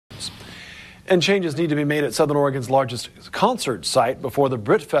And changes need to be made at Southern Oregon's largest concert site before the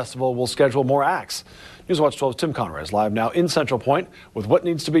Brit Festival will schedule more acts. Newswatch 12's Tim Conroy is live now in Central Point with what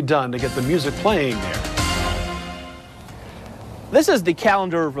needs to be done to get the music playing there. This is the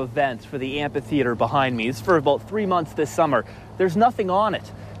calendar of events for the amphitheater behind me. It's for about 3 months this summer. There's nothing on it,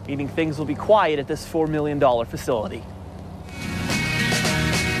 meaning things will be quiet at this $4 million facility.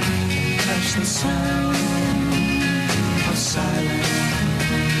 Touch the sound of silence.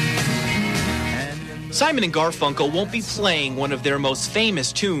 Simon and Garfunkel won't be playing one of their most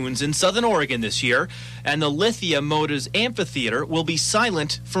famous tunes in Southern Oregon this year, and the Lithia Motors Amphitheater will be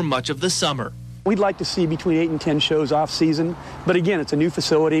silent for much of the summer. We'd like to see between 8 and 10 shows off season, but again, it's a new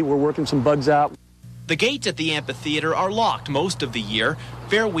facility. We're working some bugs out. The gates at the amphitheater are locked most of the year.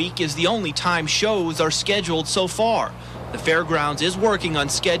 Fair Week is the only time shows are scheduled so far. The fairgrounds is working on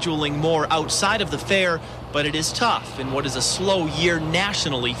scheduling more outside of the fair, but it is tough in what is a slow year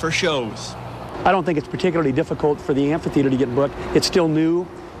nationally for shows. I don't think it's particularly difficult for the amphitheater to get booked. It's still new.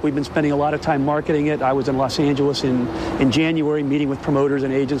 We've been spending a lot of time marketing it. I was in Los Angeles in January, meeting with promoters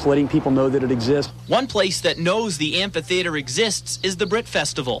and agents, letting people know that it exists. One place that knows the amphitheater exists is the Brit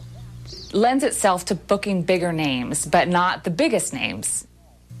Festival. Lends itself to booking bigger names, but not the biggest names.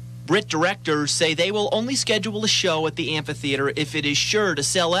 Brit directors say they will only schedule a show at the amphitheater if it is sure to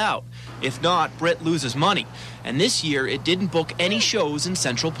sell out. If not, Brit loses money. And this year, it didn't book any shows in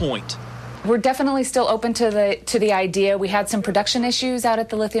Central Point. We're definitely still open to the idea. We had some production issues out at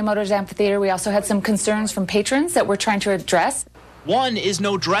the Lithia Motors Amphitheater. We also had some concerns from patrons that we're trying to address. One is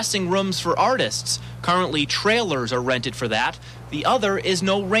no dressing rooms for artists. Currently, trailers are rented for that. The other is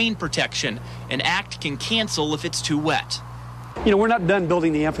no rain protection. An act can cancel if it's too wet. You know, we're not done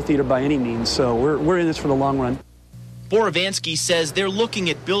building the amphitheater by any means, so we're in this for the long run. Borovansky says they're looking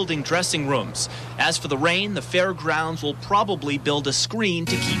at building dressing rooms. As for the rain, the fairgrounds will probably build a screen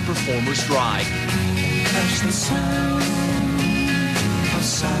to keep performers dry. Touch the sound of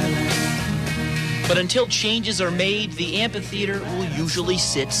silence. But until changes are made, the amphitheater will usually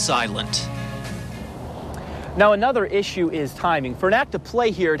sit silent. Now, another issue is timing. For an act to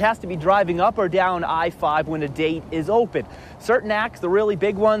play here, it has to be driving up or down I-5 when a date is open. Certain acts, the really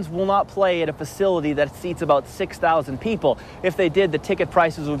big ones, will not play at a facility that seats about 6,000 people. If they did, the ticket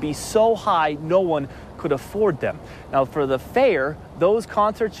prices would be so high no one could afford them. Now, for the fair, those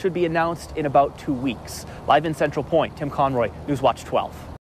concerts should be announced in about 2 weeks. Live in Central Point, Tim Conroy, Newswatch 12.